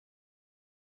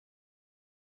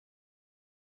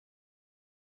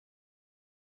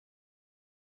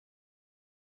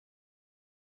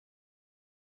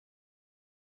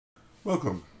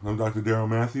Welcome. I'm Dr. Darrell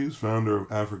Matthews, founder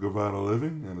of Africa Vital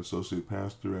Living and associate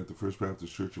pastor at the First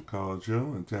Baptist Church of College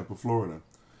Hill in Tampa, Florida.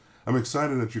 I'm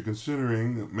excited that you're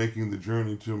considering making the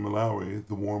journey to Malawi,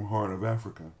 the warm heart of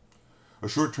Africa. A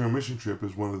short-term mission trip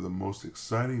is one of the most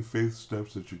exciting faith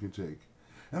steps that you can take.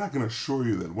 And I can assure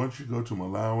you that once you go to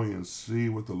Malawi and see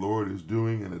what the Lord is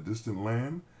doing in a distant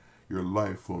land, your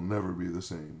life will never be the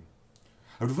same.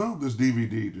 I've developed this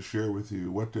DVD to share with you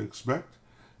what to expect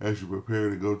as you prepare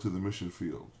to go to the mission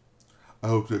field. I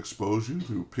hope to expose you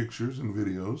through pictures and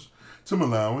videos to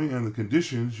Malawi and the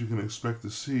conditions you can expect to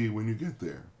see when you get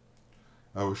there.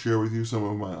 I will share with you some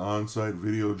of my on-site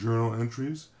video journal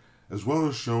entries, as well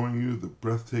as showing you the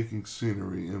breathtaking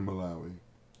scenery in Malawi.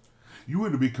 You are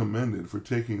to be commended for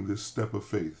taking this step of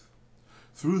faith.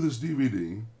 Through this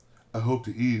DVD, I hope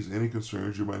to ease any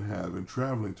concerns you might have in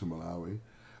traveling to Malawi,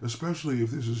 especially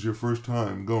if this is your first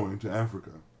time going to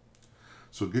Africa.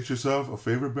 So get yourself a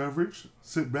favorite beverage,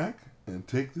 sit back, and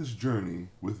take this journey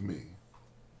with me.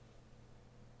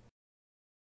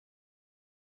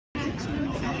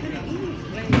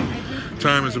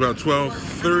 Time is about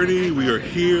 12:30. We are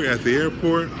here at the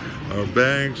airport. Our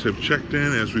bags have checked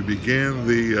in as we begin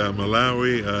the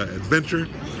Malawi adventure.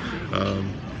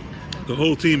 The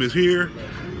whole team is here.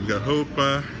 We've got Hope.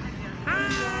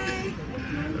 Hi.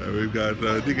 We've got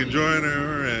Deacon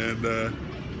Joyner and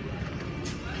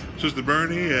Sister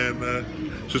Bernie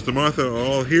and Sister Martha are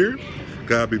all here.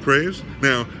 God be praised.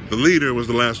 Now, the leader was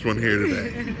the last one here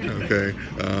today. Okay,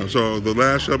 so the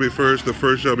last shall be first, the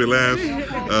first shall be last.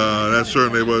 That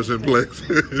certainly was in place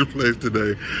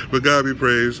today. But God be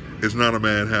praised. It's not a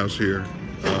madhouse here.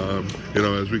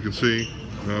 As we can see,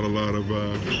 not a lot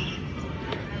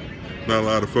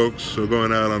of folks. So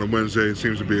going out on a Wednesday, it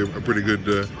seems to be a pretty good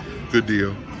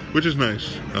deal, which is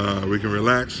nice. We can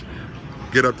relax,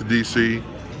 get up to DC,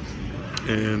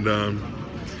 and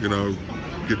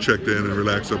get checked in and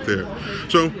relax up there.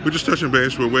 So we're just touching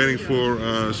base. We're waiting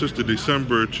for Sister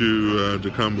December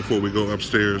to come before we go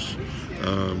upstairs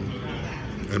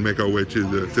and make our way to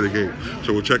the gate.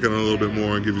 So we'll check in a little bit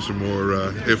more and give you some more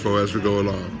info as we go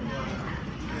along.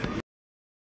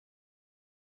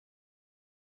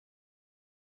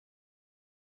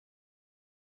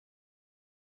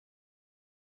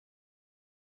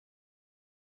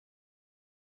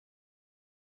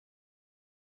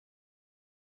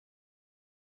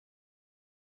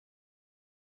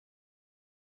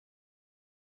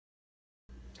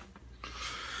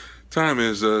 Time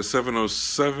is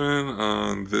 7:07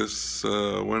 on this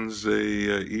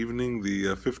Wednesday evening,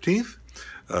 the 15th.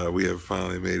 We have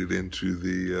finally made it into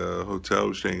the hotel.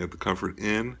 We're staying at the Comfort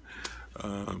Inn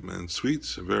and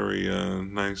Suites. A very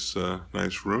nice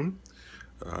room.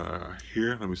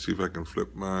 Here, let me see if I can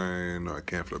flip my. No, I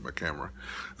can't flip my camera,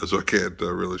 so I can't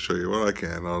really show you. Well, I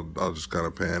can. I'll just kind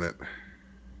of pan it.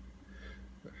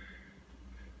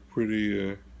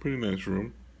 Pretty nice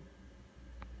room.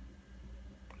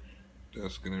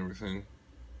 Desk and everything.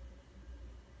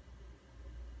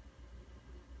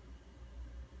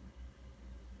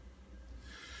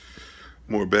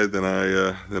 More bed than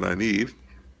I need,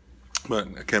 but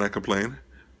I cannot complain.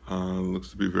 Looks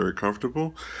to be very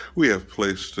comfortable. We have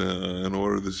placed an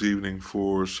order this evening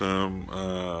for some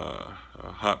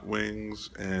hot wings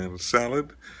and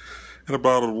salad and a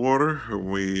bottle of water.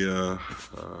 We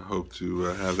hope to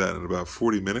have that in about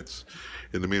 40 minutes.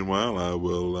 In the meanwhile, I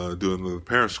will do another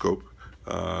Periscope.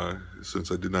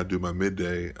 Since I did not do my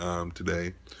midday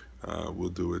today, we'll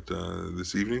do it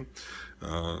this evening.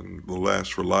 The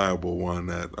last reliable one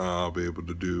that I'll be able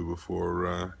to do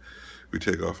before we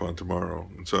take off on tomorrow.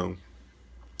 And so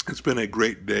it's been a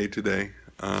great day today.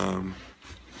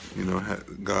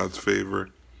 God's favor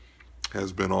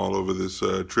has been all over this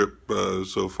trip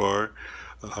so far.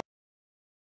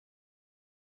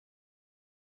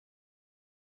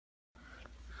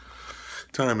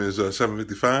 Time is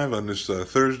 7:55 on this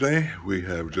Thursday. We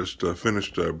have just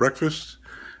finished breakfast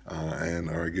and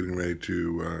are getting ready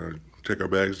to take our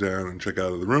bags down and check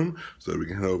out of the room so that we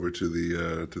can head over to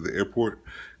the airport.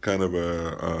 Kind of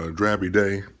a drabby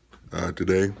day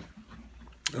today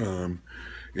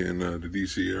in the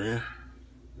DC area.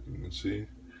 You can see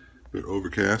a bit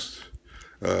overcast.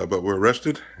 But we're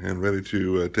rested and ready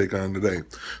to take on today.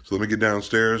 So let me get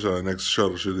downstairs. Next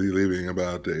shuttle should be leaving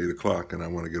about 8 o'clock, and I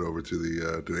want to get over to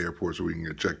the airport so we can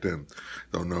get checked in.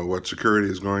 Don't know what security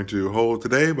is going to hold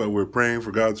today, but we're praying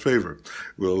for God's favor.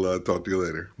 We'll talk to you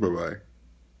later. Bye-bye.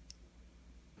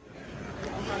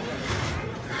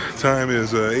 Time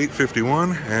is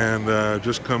 8:51, and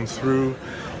just come through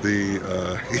the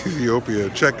Ethiopia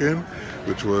check-in,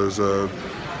 which was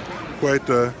quite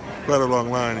a long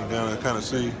line. You kind of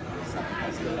see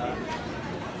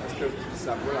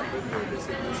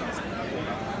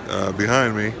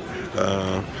behind me,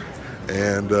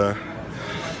 and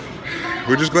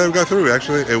we're just glad we got through.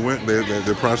 Actually, it went.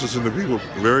 They're processing the people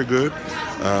very good.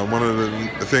 One of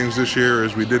the things this year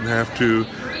is we didn't have to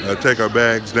take our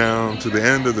bags down to the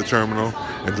end of the terminal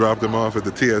and drop them off at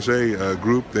the TSA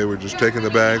group. They were just taking the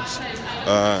bags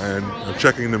and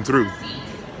checking them through.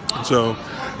 So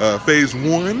phase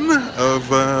one of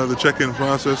the check-in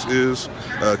process is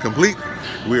complete.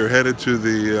 We are headed to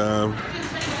the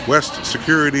West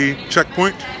Security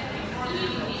checkpoint.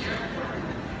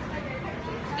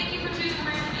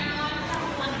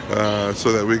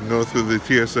 So that we can go through the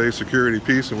TSA security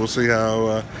piece, and we'll see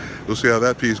how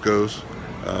that piece goes.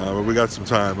 But we got some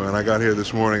time. When I got here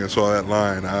this morning and saw that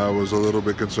line, I was a little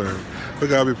bit concerned. But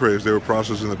God be praised, they were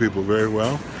processing the people very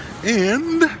well,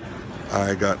 and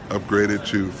I got upgraded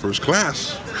to first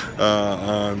class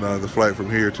on the flight from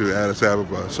here to Addis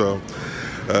Ababa. So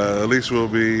at least we'll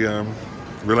be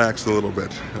relaxed a little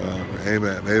bit.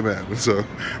 Amen, amen. So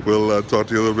we'll talk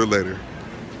to you a little bit later.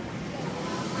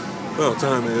 Well,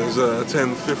 time is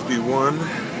 10:51,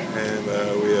 and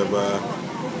we have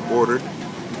boarded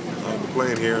on the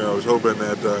plane here. I was hoping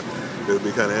that it would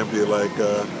be kind of empty, like,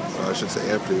 I shouldn't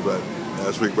say empty, but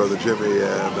last week Brother Jimmy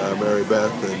and Mary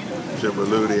Beth and Jim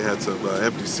Berluti had some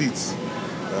empty seats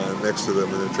next to them,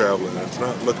 and they're traveling. It's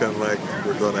not looking like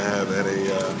we're going to have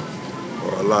any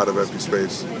or a lot of empty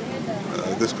space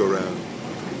this go round.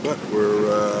 But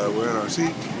we're in our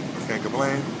seat. Can't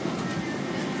complain.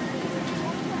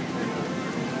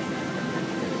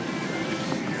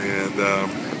 And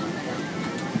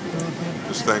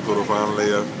just thankful to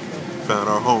finally found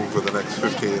our home for the next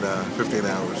 15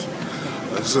 hours.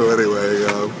 So anyway,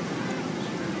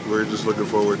 we're just looking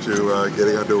forward to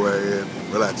getting underway and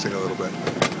relaxing a little bit.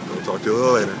 We'll talk to you a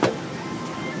little later.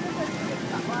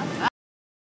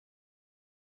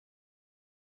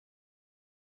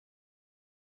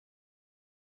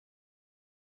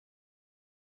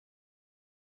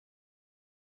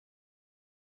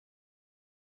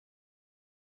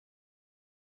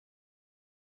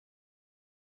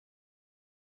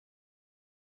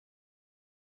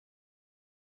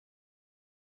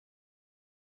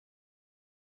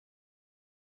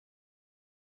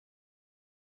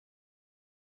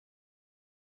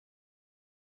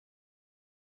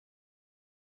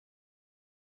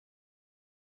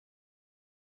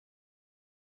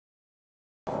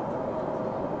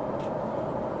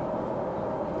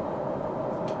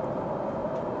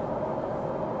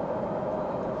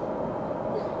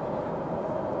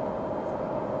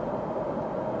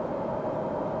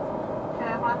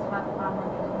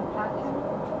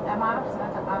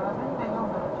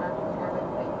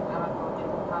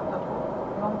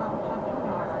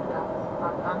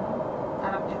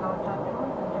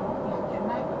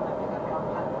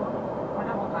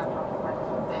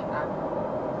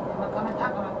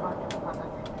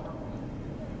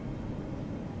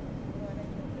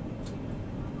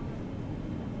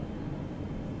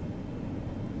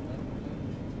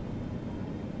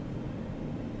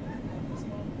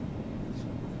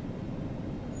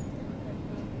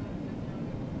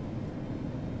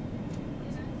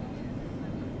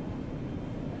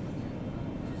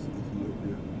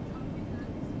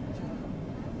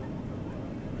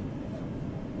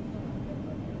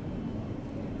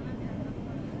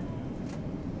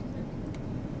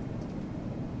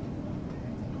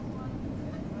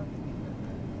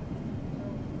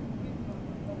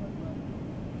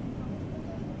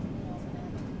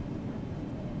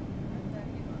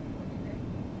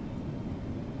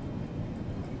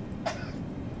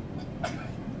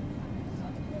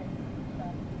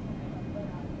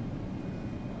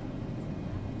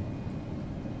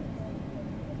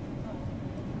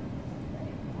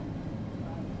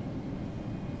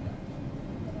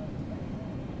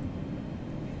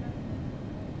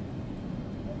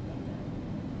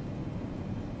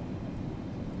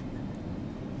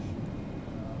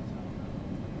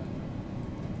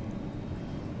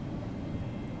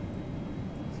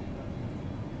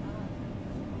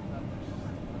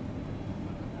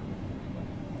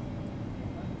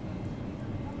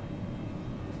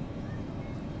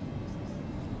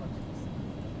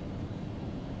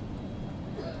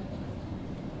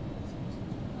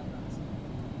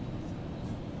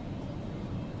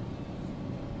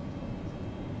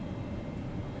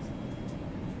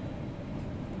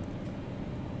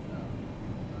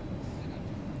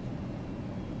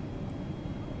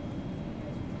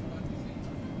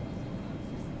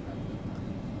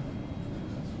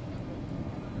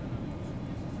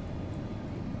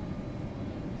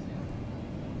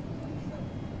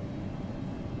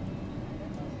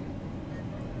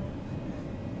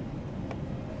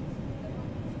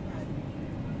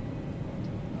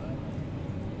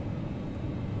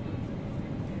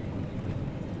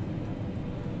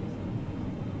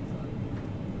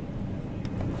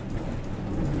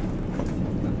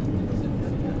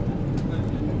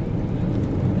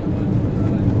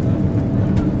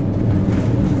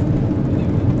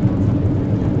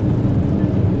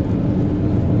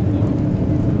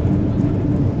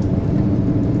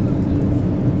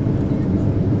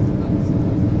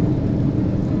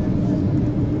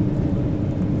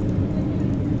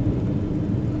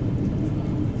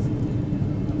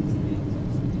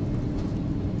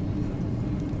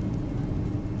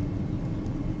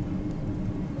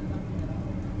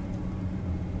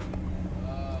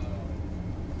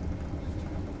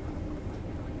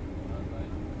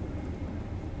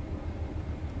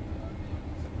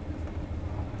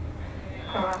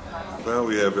 Well,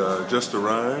 we have just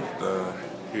arrived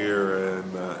here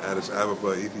in Addis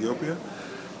Ababa, Ethiopia,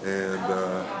 and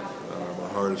my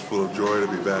heart is full of joy to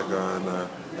be back on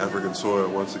African soil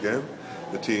once again.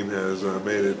 The team has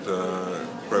made it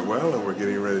quite well, and we're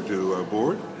getting ready to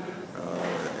board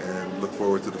and look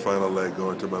forward to the final leg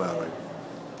going to Malawi.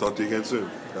 Talk to you again soon.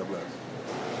 God bless.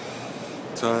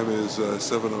 Time is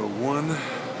 7:01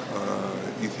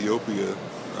 Ethiopia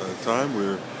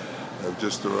time. I've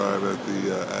just arrived at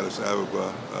the Addis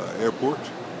Ababa airport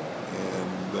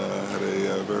and had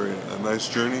a very nice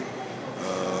journey.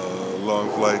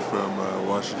 Long flight from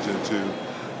Washington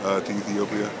to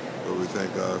Ethiopia. But we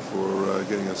thank God for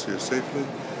getting us here safely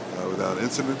without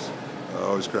incident.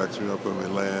 Always cracks me up when we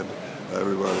land.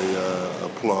 Everybody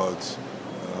applauds,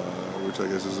 which I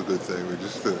guess is a good thing. We're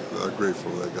just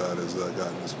grateful that God has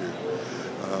gotten us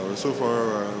here. So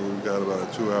far, we've got about a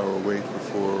 2-hour wait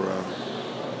before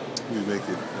we make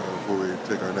it, before we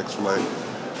take our next flight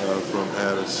from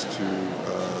Addis to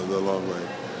the long way.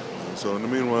 So in the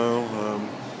meanwhile,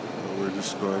 we're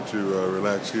just going to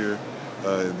relax here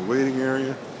in the waiting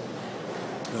area,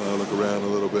 look around a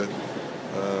little bit.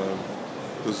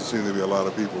 Doesn't seem to be a lot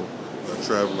of people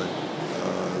traveling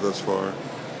thus far.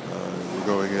 We're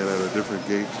going in at a different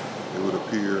gate, it would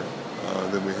appear,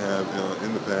 than we have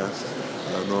in the past.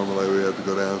 Normally we have to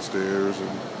go downstairs and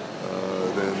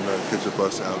then catch a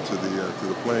bus out to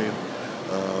the plane.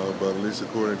 But at least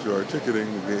according to our ticketing,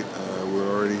 the gate, we're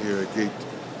already here at gate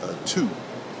 2.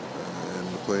 And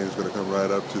the plane is going to come right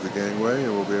up to the gangway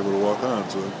and we'll be able to walk on.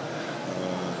 So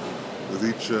with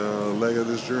each leg of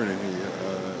this journey,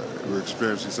 we're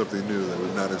experiencing something new that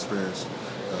we've not experienced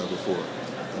before.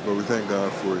 But we thank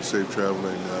God for His safe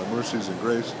traveling mercies and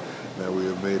grace that we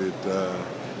have made it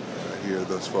here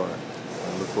thus far.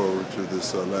 I look forward to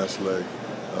this last leg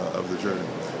of the journey.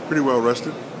 Pretty well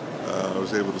rested. I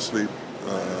was able to sleep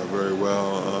very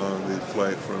well on the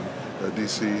flight from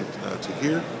DC to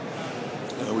here,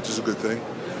 which is a good thing.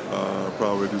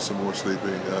 Probably do some more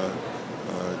sleeping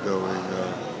going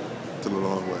to the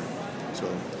long way. So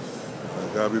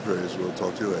God be praised. We'll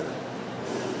talk to you later.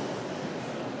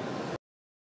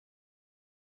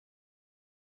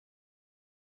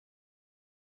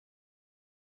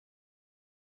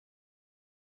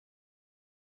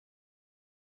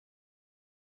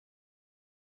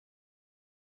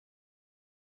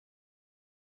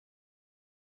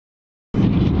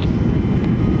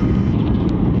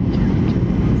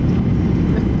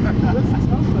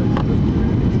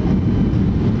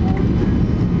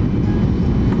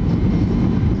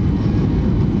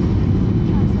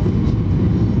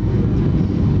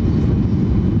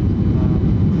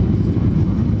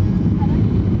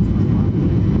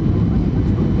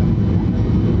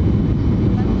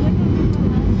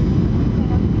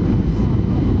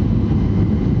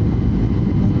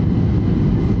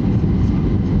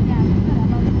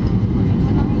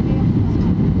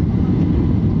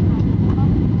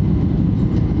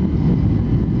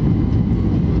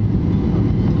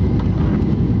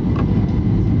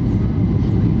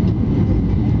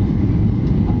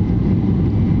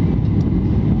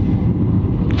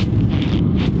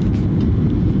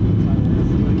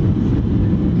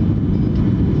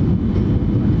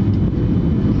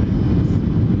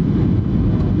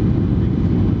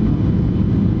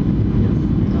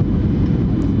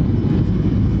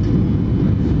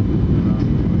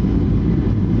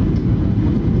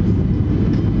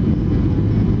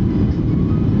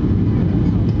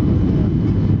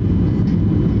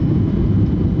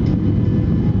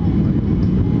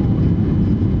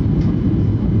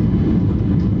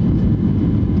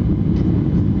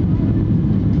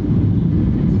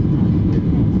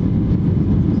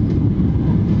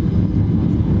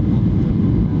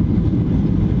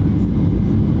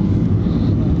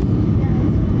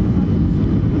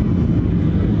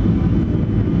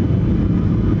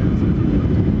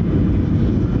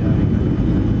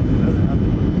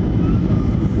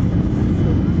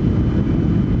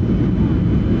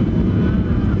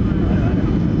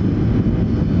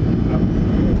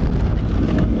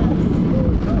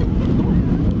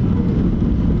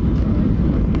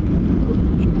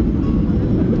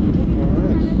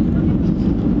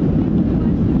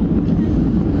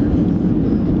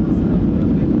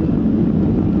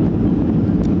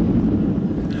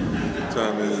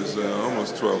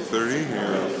 Almost 12:30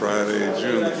 here on Friday,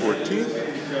 June the 14th,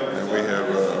 and we have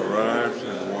arrived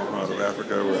in the warm heart of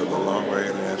Africa. We're at the Longway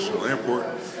International Airport.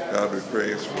 God be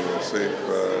praised for a safe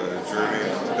journey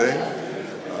today.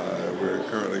 We're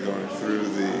currently going through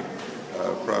the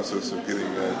process of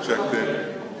getting checked in,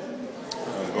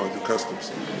 going through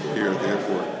customs here at the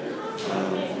airport.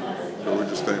 So we're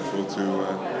just thankful to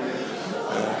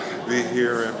be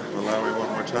here in Malawi one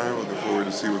more time. Looking forward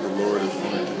to see what the Lord is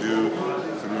going to do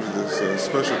through this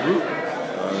special group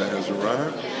that has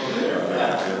arrived.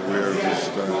 And we are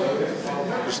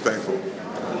just thankful.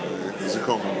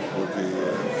 Zikomo would be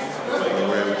the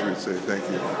way in which we'd say thank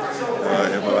you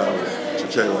in Malawi.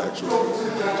 Chichewa, actually.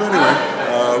 So anyway,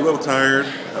 a little tired.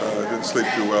 Didn't sleep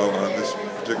too well on this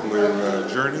particular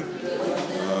journey,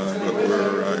 but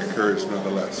we're encouraged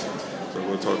nonetheless. So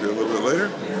we'll talk to you a little bit later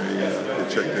when we get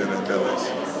checked in at Dallas.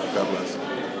 God bless.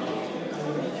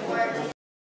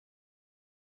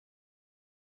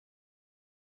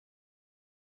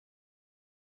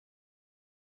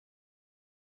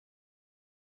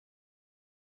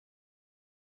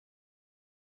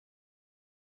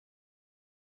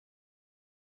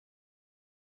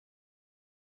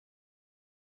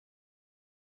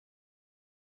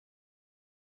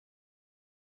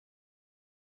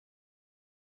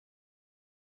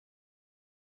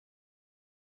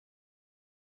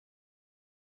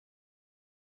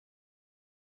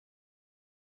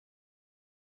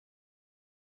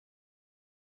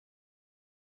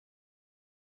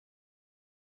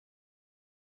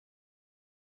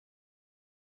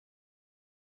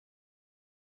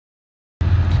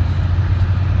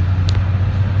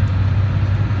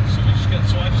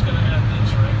 So I just got to add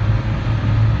this, right?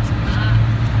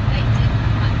 They did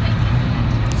not think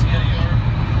it. Yeah, you are.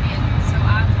 And so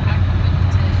I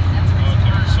couldn't, that's the reason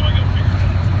Okay, why. so I got to figure it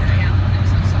out. Yeah, I'm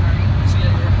so sorry. See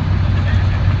ya, here.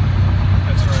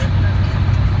 That's all right.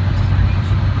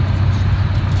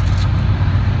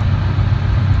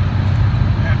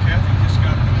 Yeah, Kathy just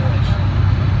got a divorce.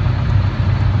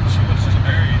 She was just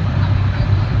married.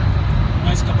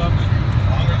 Nice kebab.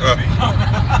 Longer than me.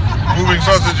 Moving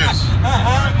sausages.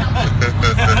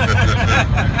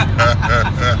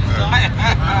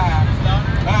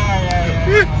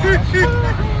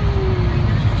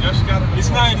 Just got a It's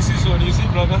nice, this one, you see,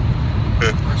 brother?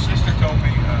 Her sister told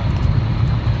me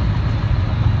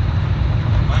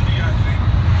Monday, I think,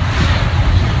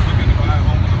 she was looking to buy a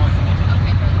home in North Florida.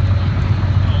 Okay,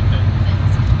 Okay.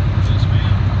 thanks. Yes,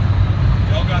 ma'am.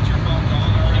 Y'all got your phones on.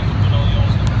 I already put all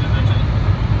y'all's in there, didn't I?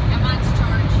 Yeah, mine's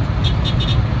charged.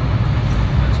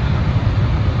 That's good.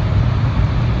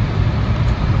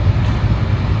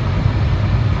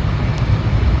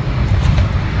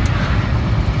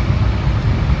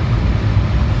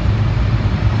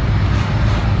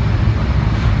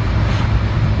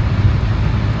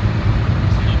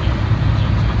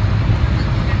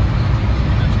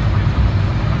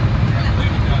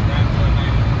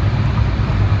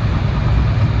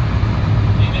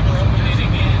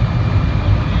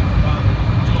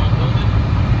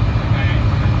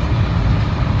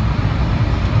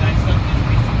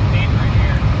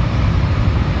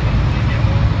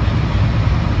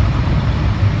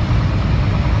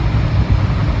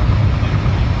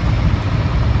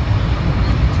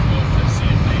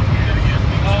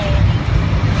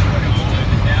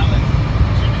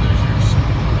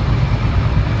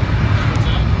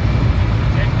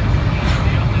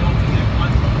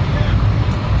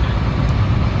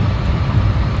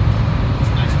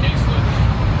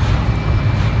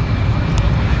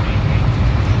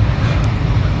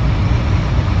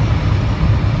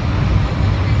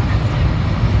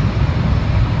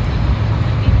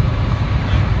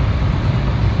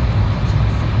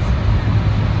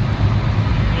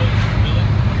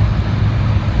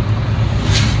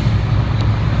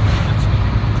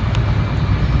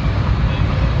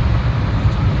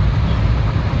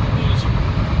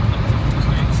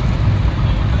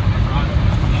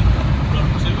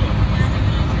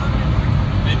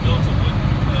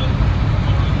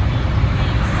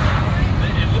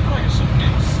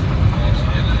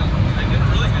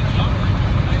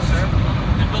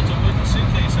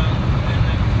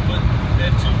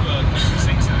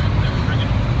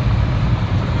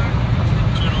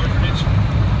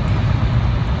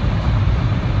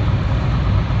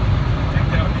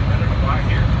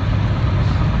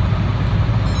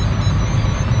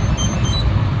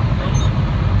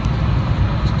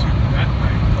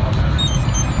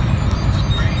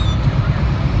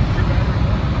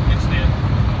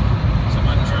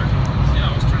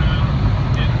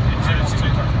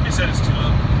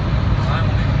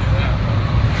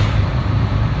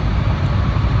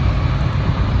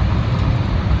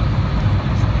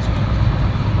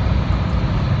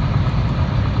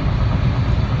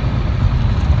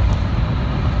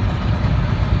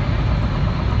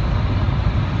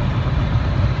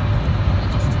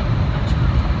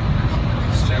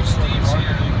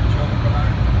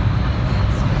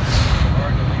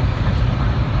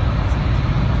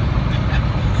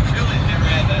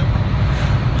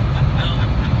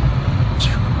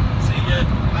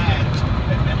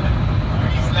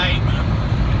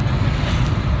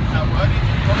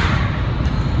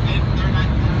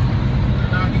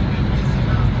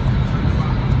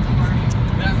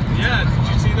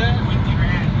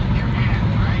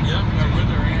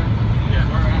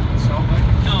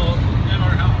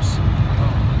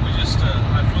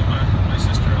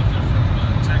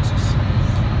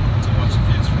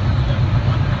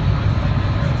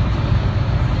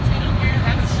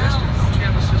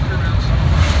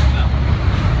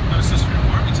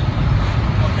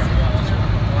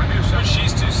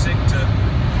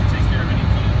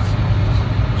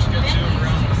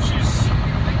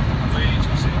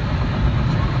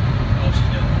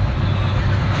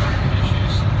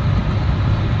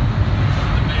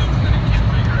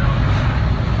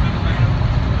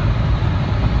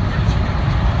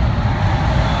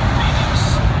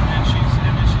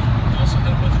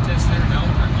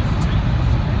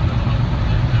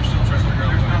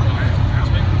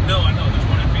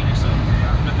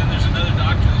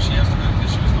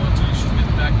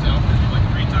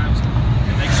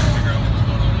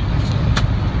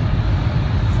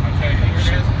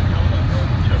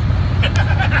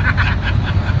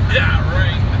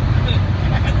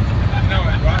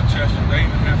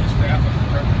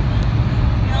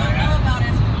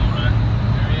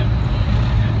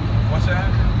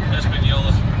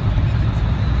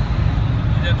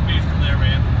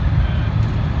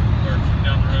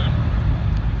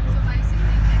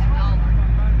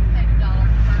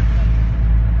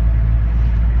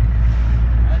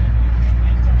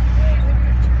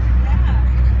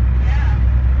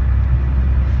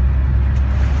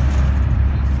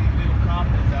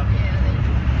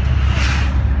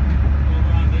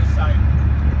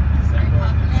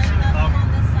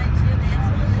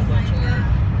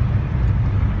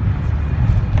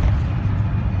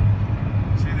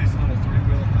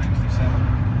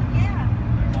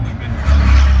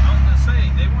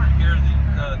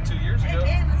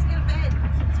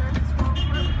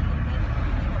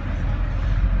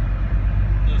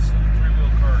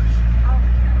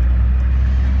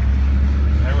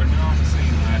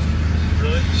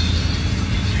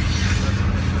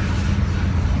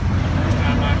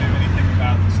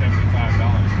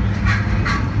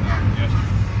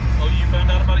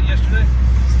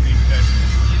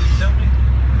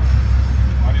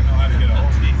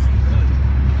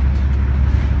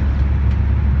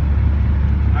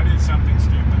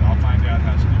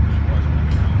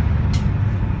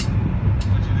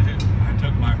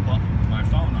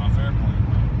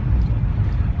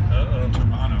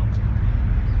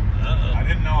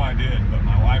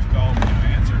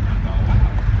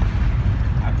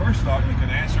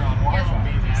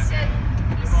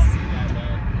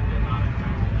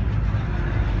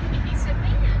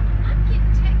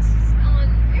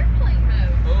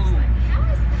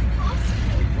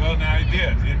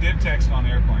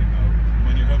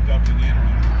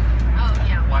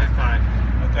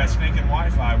 sneaking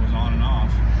Wi-Fi was on and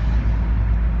off.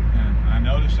 And I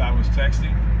noticed I was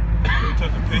texting. We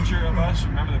took a picture of us.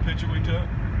 Remember the picture we took?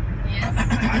 Yes.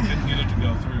 I couldn't get it to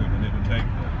go through, but it would take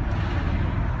the...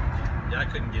 Yeah, I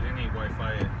couldn't get any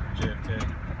Wi-Fi at JFK.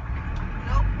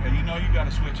 Nope. Yeah, you know you got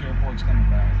to switch airports coming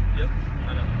back. Yep,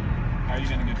 I know. How are you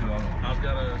going to get to the other one? I've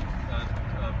got a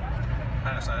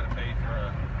pass I had to pay for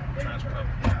a transfer,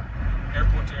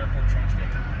 airport to airport transfer.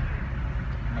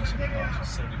 How much did it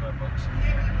cost? $75. It's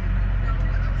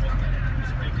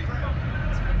 50.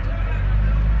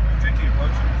 50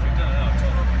 bucks?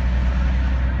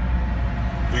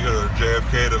 You go to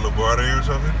JFK to LaGuardia or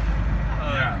something?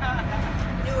 Yeah.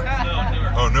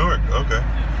 Newark. Oh, Newark. Okay.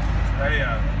 They,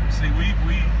 see,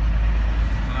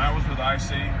 when I was with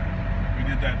IC, we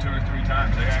did that 2 or 3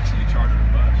 times. They actually chartered a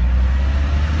bus.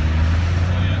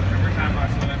 Oh, yeah. Every time I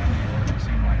flew into New York, it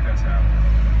seemed like that's how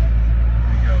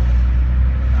we go.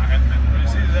 And I hadn't been to Well,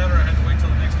 it's either that or I had to wait till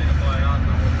the next day to fly out.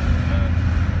 And I wouldn't do that.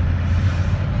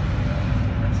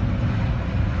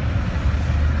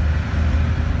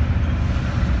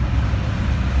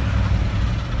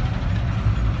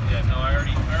 Yeah, no, I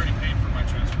already paid for my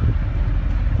transfer.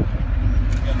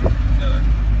 Got a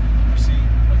receipt.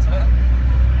 What's that?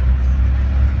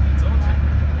 I told you.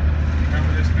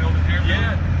 Remember this building here?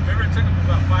 Yeah, remember it took them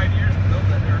about 5 years to build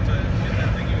that, or to get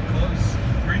that thing even close.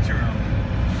 Preacher owned it.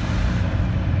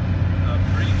 A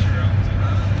preacher owns it,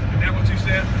 huh? Isn't that what you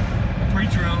said? A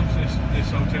preacher owns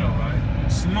this hotel, right?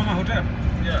 It's Mama Hotel.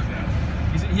 Yeah.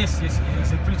 Yes, he's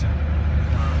a preacher.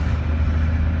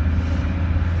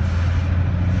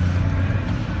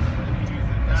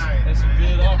 That's some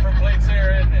good offer plates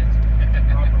there, isn't it?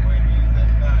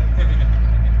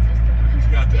 He's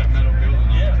got that metal building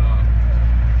on Yeah. the top.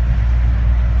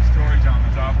 Storage on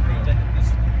the top row.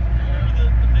 Remember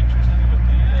the pictures of with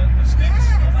the sticks?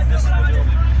 Yes. This is the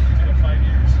building. It took them 5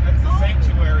 years. That's the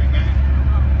sanctuary, man.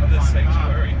 Of the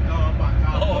sanctuary. No, up on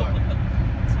top. Oh.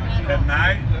 At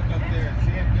night, Look up there.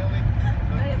 See it, Billy?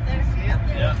 Right up there. See it? Up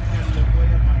there. Yeah. Just look way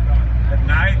up on top. at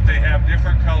night they have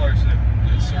different colors that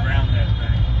surround that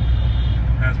thing.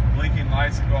 It has blinking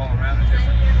lights that go all around it.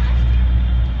 Different.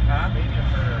 Huh? Maybe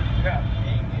for Yeah.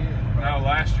 8 years. No,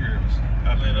 last year it was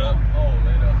up Lit and up. up. Oh,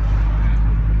 lit up.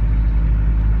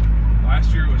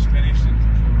 Last year it was finished and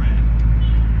for rent.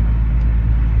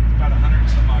 About $100 and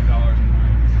some odd a night.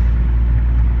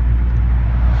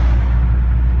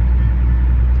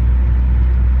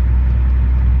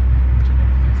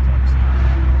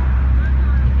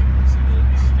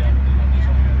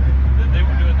 They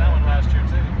were doing that one last year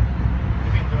too.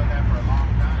 We've been doing that for a long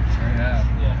time. Yeah.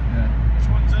 Yeah. Yeah. Which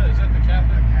one's that? Is that the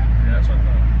Catholic? Yeah. That's what I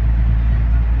thought.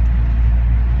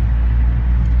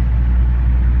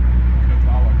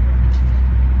 Catholic.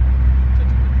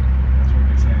 That's what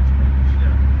they say in Spanish.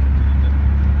 Yeah.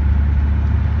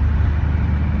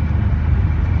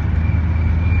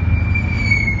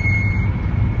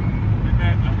 We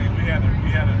met. I mean, we had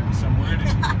some weird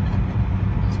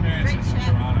experiences in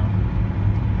Toronto.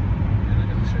 Yeah, they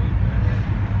got the shade.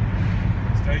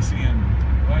 Stacy and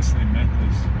Leslie met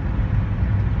this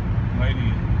lady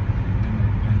in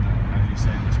the how do you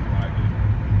say this politely?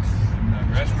 In the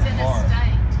She's restaurant in a bar.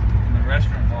 state. In the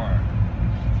restaurant bar.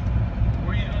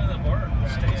 Were you doing the bar?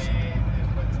 Stacy.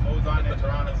 What goes on in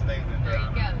Toronto stays in There you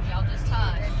Toronto. go. Y'all just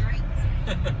touched. Drink.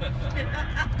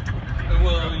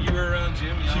 Well, you were around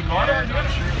Jim. She bought our dinner.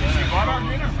 She bought our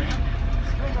dinner,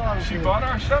 man. She bought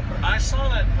our supper. I saw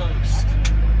that post.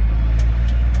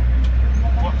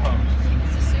 What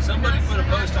post? Somebody put a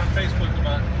post on Facebook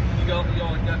about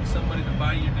y'all got somebody to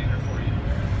buy your dinner for you.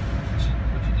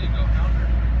 What'd you do? Go count her?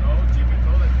 No, Jimmy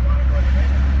told us you want to go to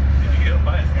Vegas. Did you get a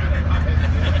buy?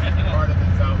 Part of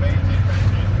his salvation.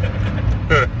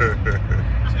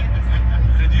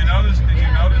 Did you notice? Did you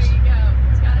Yeah, notice? there you go.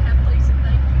 It's got to have please and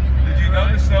thank you in there. Did you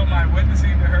notice though my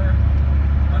witnessing to her?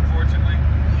 Unfortunately,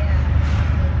 Yeah.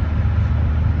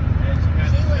 And she got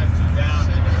to shut you down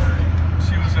in a hurry.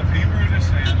 she was of Hebrew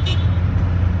descent.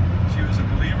 She was a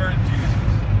believer in Jesus,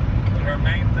 but her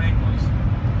main thing was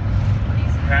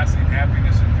Please and passing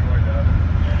happiness and joy to others.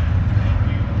 Thank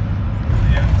you.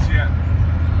 Yeah, she had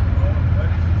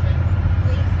What did she say?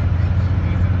 please and thank you.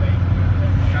 Please and thank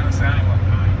you. kind of sounded like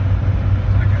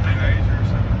a new ager or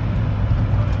something.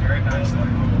 Very nice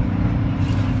lady.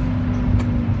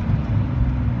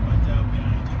 Watch out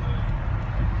behind you, buddy.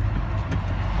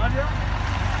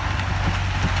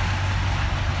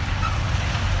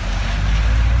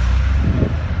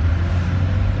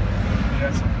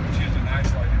 Yes, she's a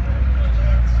nice lady.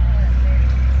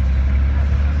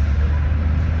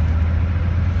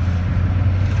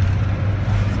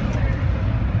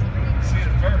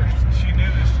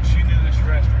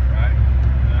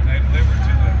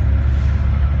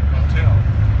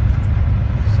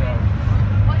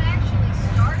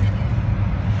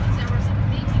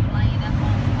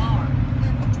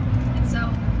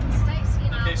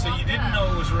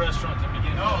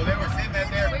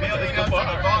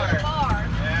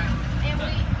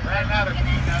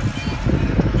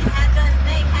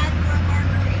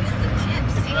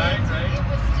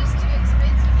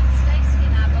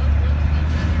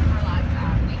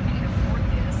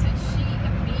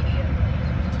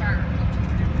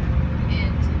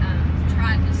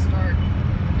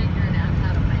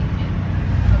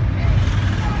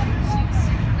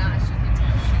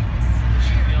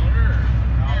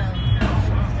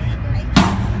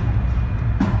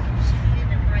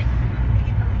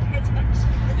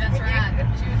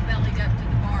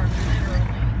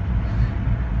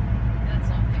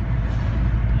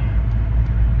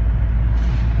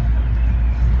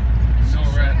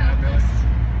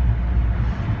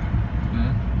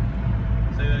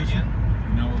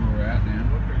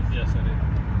 Yes, I did.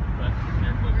 Right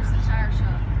here, but Where's the tire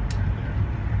shop?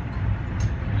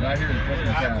 Right here is Brooklyn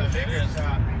That's Town. a liquor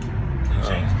shop. they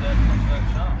changed that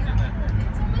shop, didn't they?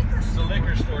 It's a liquor It's a store.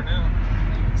 liquor store now.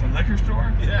 It's a liquor store?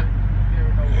 Yeah.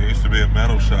 It used to be a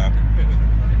metal shop.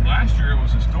 Last year it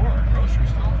was a store, a grocery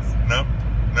store. Nope,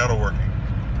 metalworking.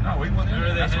 No, we went in Remember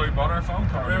there. they That's had- where we bought our phone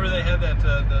card. Remember they had that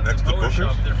the Next to motor Booker's?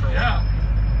 shop there for a Yeah. while.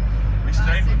 We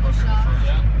stayed with Booker the Shop. first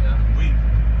Yeah, yeah. week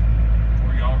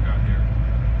before y'all got here.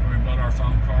 Where we bought our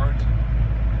phone cards,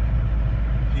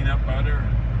 peanut butter.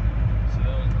 So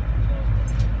that was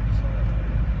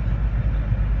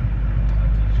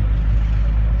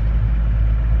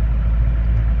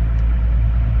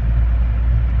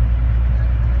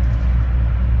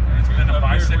And it's been a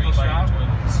bicycle shop.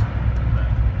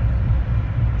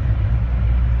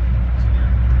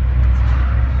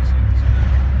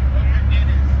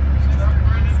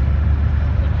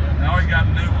 Now we got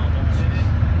a new one.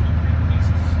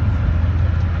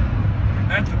 We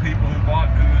met the people who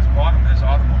bought him his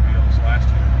automobiles last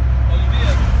year. Oh, you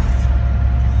did?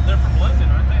 They're from London,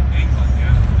 aren't they? England,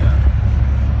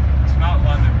 yeah. It's not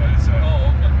London, but it's Oh,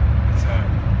 okay.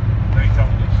 they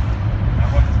told us. I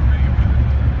wasn't familiar with it.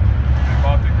 They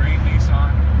bought the green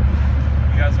Nissan.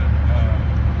 He has a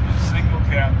single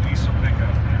cab diesel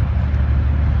pickup now.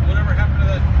 Whatever happened to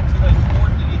that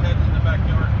Ford that he had in the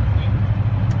backyard?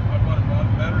 I bought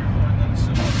a battery for it, and then it's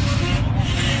still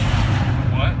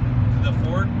What? the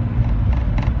Ford.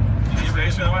 Did you ever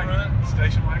get Station that one wagon? running?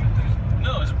 Station wagon thing?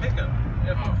 No, it's a pickup.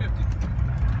 F-150.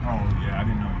 Oh, yeah, I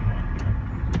didn't know you wanted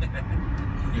that.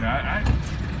 Yeah,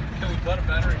 Yeah, we bought a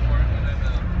battery for it, and then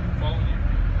following you,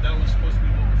 that was supposed to be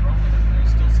what was wrong with it. And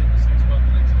it's still sitting in the same spot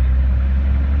the next day.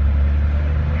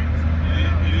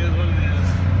 It is what it is.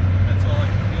 That's all I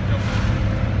can think of.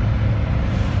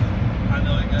 I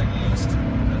know it got used.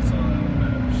 That's all that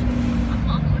matters.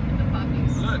 Look at the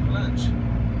puppies. Look, lunch.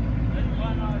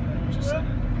 Just said it.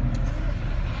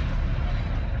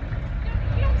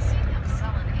 You don't see them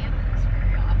selling animals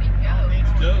very often. I mean,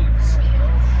 goats.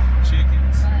 Goats.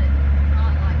 Chickens. But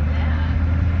not like that.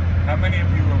 how many of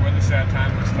you were with us that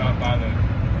time we stopped by the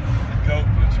goat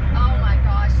butcher? Oh my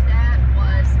gosh, that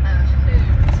was a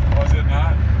hoot. Was it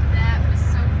not? That was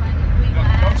so funny. We Don't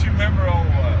laughed. you remember old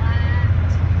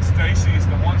laughed. Stacy's,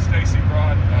 the one Stacy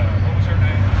brought, what was her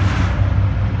name?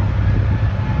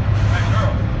 That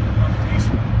girl from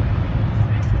Eastman.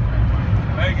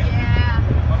 Megan. Yeah.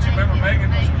 Don't you remember Megan?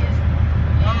 Megan.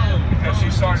 Oh, because she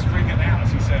started freaking out.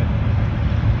 She said,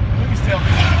 please tell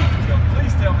me. She goes,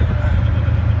 please tell me.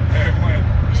 There it went.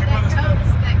 She And with us.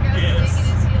 that goat's Yes. digging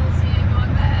his heels in,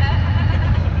 going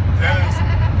back. Dennis.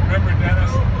 Remember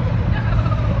Dennis?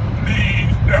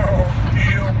 Please don't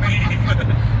kill me.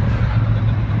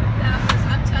 That was,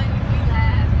 I'm telling you, we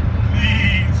laughed.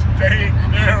 Please take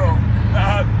Daryl,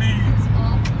 not me. It was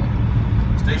awful.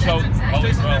 Stacy So- That's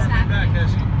exactly Stacy what was never been back, happening. has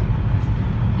she?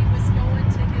 He was going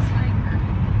to his hangar.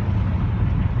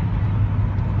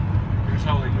 Here's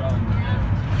Holy Dwelling.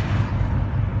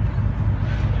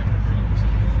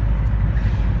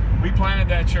 We planted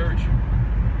that church.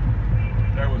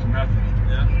 There was nothing.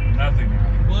 Yeah. Nothing out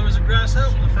here. Well, there was a grass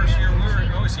house the first year we were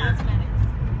always here. Cosmetics.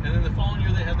 And then the following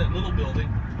year they had that little building.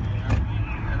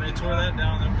 And they tore that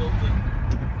down and built the.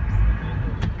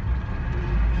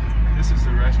 This is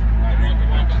the restaurant right here. we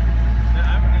went to. I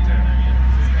haven't been there yet.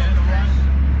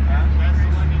 Huh?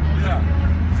 Yeah.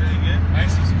 Is it any good?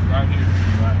 Macy's is right here.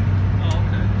 Right. Oh,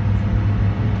 okay.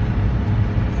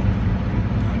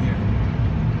 Right here.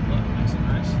 Well, nice and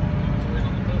nice. Let's wait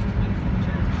on the bus to leave from the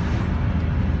church.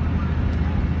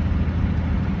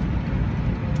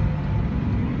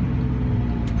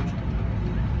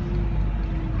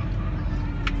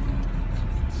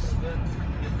 So then,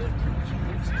 get that church,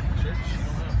 you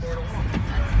don't have far to walk.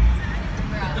 That's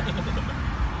exactly right.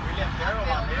 We left I Daryl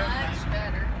felt on there. much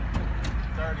better.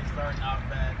 It's already starting out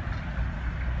bad.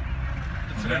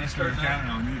 It's So already Dennis, we're starting out.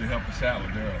 counting on you to help us out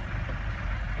with Daryl.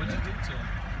 What'd you do to him?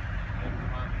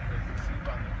 Everyone was asleep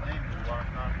on the plane was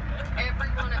walking off the net. Every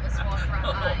one of us walked right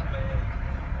Oh, by him. man.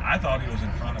 I thought he was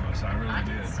in front of us. I really I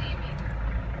did. didn't see him either.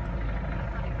 I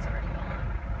thought he was already gone.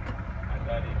 I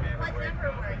thought he made What away number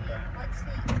from were the you? time. What's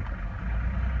the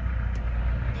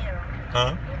Daryl?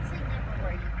 Huh? What's the number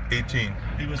were you? 18.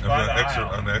 He was Of by the the exit-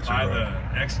 aisle, on the exit by road.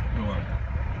 the exit door.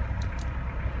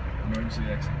 Emergency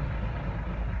exit.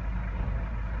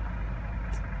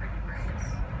 It's a pretty grass.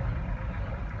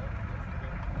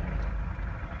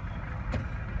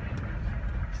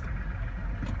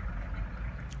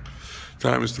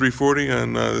 Time is 3:40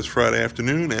 on this Friday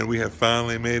afternoon, and we have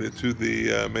finally made it to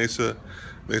the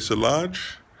Mesa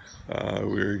Lodge.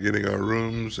 We're getting our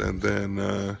rooms, and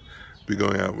then be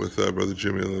going out with Brother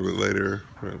Jimmy a little bit later,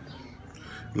 a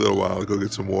little while, to go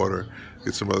get some water,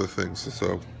 get some other things.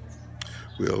 So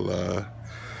we'll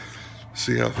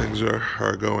see how things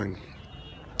are going.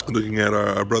 Looking at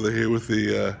our brother here with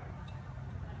the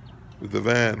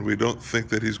van, we don't think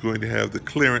that he's going to have the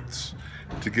clearance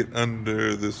to get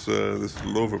under this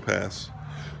overpass.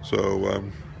 So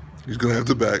he's going to have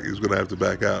to back. He's going to have to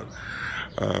back out.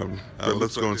 But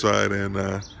let's go inside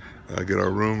and get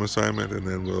our room assignment, and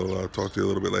then we'll talk to you a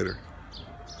little bit later.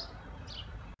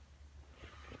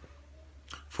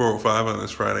 4:05 on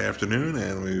this Friday afternoon,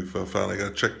 and we've finally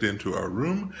got checked into our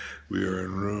room. We are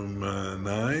in room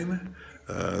 9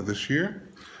 this year,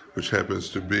 which happens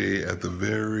to be at the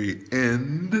very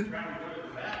end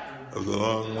of the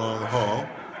long hall.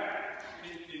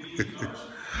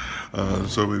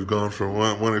 So we've gone from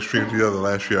one extreme to the other.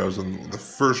 Last year I was in the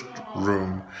first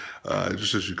room,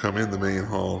 just as you come in the main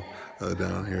hall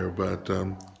down here. But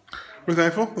we're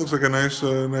thankful. Looks like a nice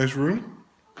room.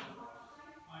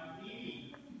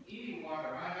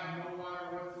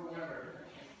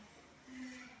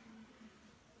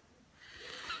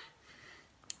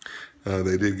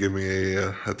 They did give me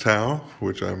a towel,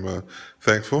 which I'm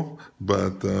thankful.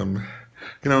 But one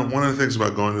of the things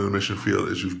about going to the mission field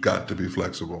is you've got to be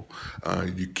flexible.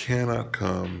 You cannot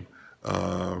come,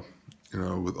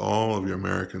 with all of your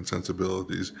American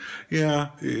sensibilities. Yeah,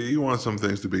 you want some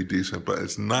things to be decent, but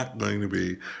it's not going to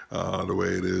be the way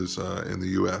it is in the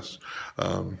U.S.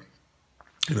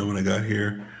 When I got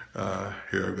here,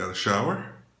 I've got a shower.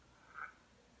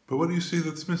 But what do you see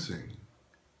that's missing?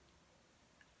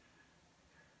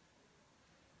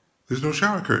 There's no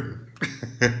shower curtain.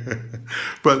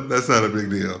 But that's not a big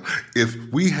deal. If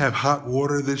we have hot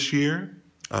water this year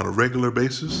on a regular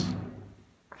basis,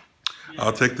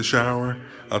 I'll take the shower.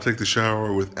 I'll take the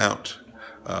shower without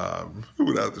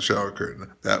the shower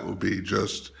curtain. That will be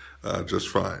just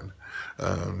fine.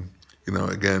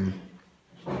 Again,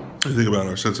 I think about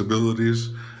our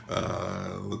sensibilities.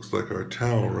 Looks like our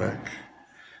towel rack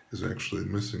is actually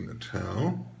missing a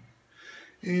towel.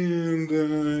 And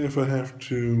if I have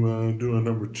to do a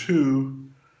number 2,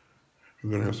 we're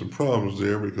going to have some problems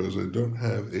there because I don't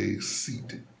have a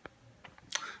seat.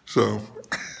 So,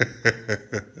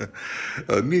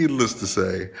 needless to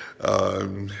say,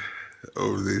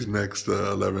 over these next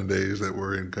 11 days that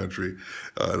we're in country,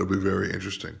 it'll be very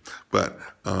interesting. But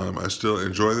I still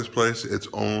enjoy this place. It's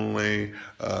only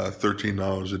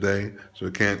 $13 a day, so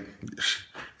you can't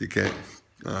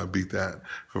beat that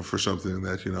for something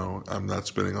that I'm not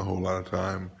spending a whole lot of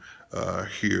time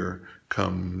here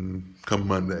come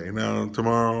Monday. Now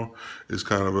tomorrow is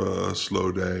kind of a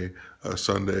slow day.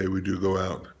 Sunday we do go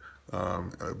out,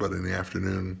 but in the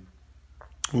afternoon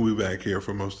we'll be back here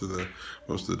for most of the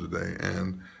day.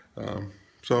 And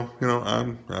so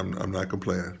I'm not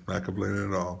complaining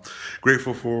at all.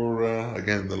 Grateful for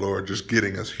again the Lord just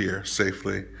getting us here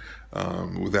safely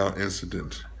without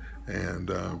incident. And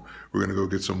we're going to go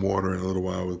get some water in a little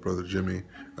while with Brother Jimmy,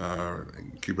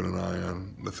 keeping an eye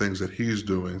on the things that he's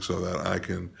doing so that I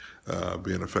can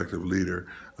be an effective leader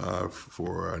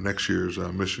for next year's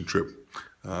mission trip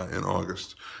in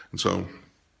August. And so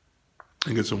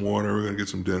I get some water, we're going to get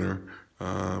some dinner,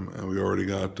 and we already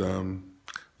got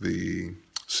the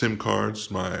SIM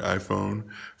cards. My iPhone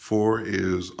 4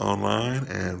 is online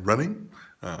and running,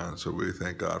 so we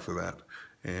thank God for that.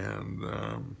 And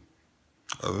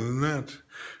other than that,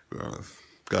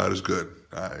 God is good.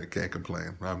 I can't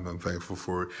complain. I'm thankful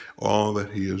for all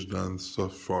that He has done so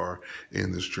far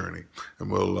in this journey. And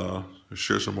we'll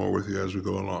share some more with you as we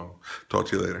go along. Talk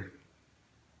to you later.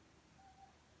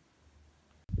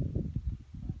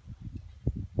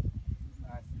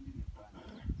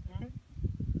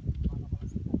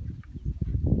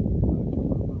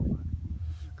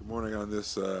 Good morning on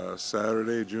this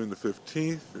Saturday, June the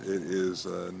 15th. It is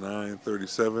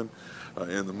 9:37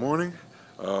 in the morning.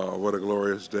 What a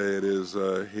glorious day it is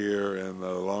here in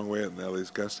Longway at Nellie's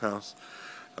Guest House.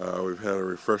 We've had a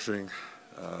refreshing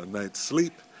night's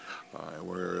sleep, and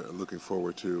we're looking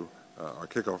forward to our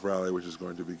kickoff rally, which is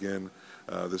going to begin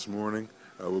this morning.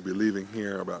 We'll be leaving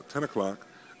here about 10 o'clock,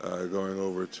 going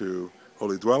over to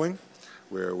Holy Dwelling,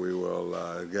 where we will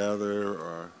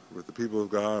gather with the people of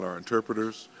God, our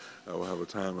interpreters. We'll have a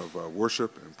time of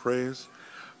worship and praise,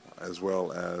 as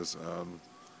well as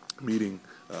meeting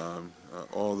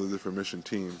all the different mission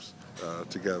teams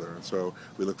together. And so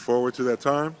we look forward to that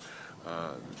time.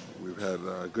 We've had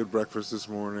a good breakfast this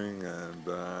morning, and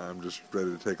I'm just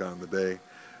ready to take on the day.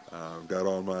 I've got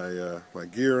all my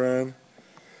gear on,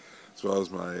 as well as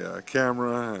my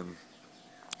camera, and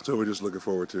so we're just looking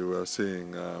forward to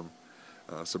seeing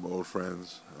some old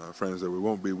friends, friends that we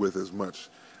won't be with as much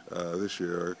this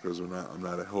year because I'm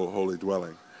not at Holy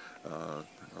Dwelling.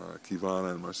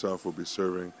 Kivana and myself will be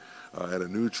serving at a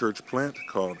new church plant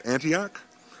called Antioch,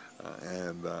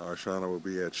 and Arshana will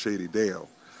be at Shady Dale.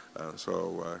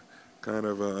 So kind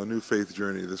of a new faith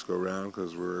journey this go round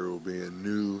because we'll be in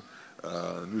new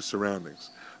surroundings.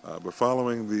 But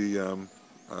following the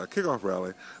kickoff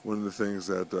rally, one of the things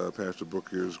that Pastor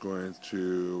Booker is going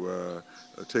to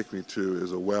take me to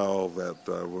is a well that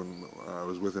when I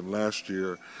was with him last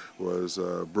year was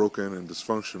broken and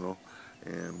dysfunctional,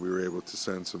 and we were able to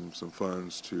send some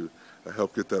funds to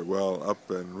help get that well up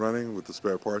and running with the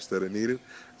spare parts that it needed.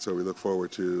 So we look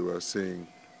forward to seeing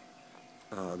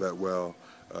that well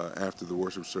after the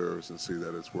worship service and see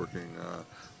that it's working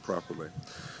properly.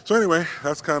 So anyway,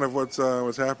 that's kind of what's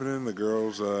happening. The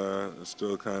girls are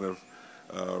still kind of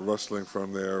rustling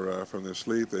from their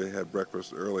sleep. They had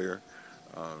breakfast earlier,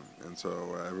 and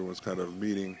so everyone's kind of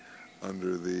meeting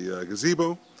under the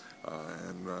gazebo,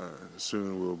 and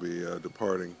soon we'll be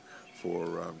departing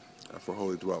for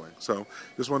Holy Dwelling. So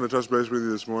just wanted to touch base with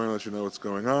you this morning, let you know what's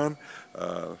going on.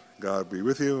 God be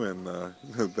with you, and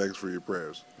thanks for your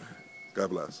prayers. God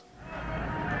bless.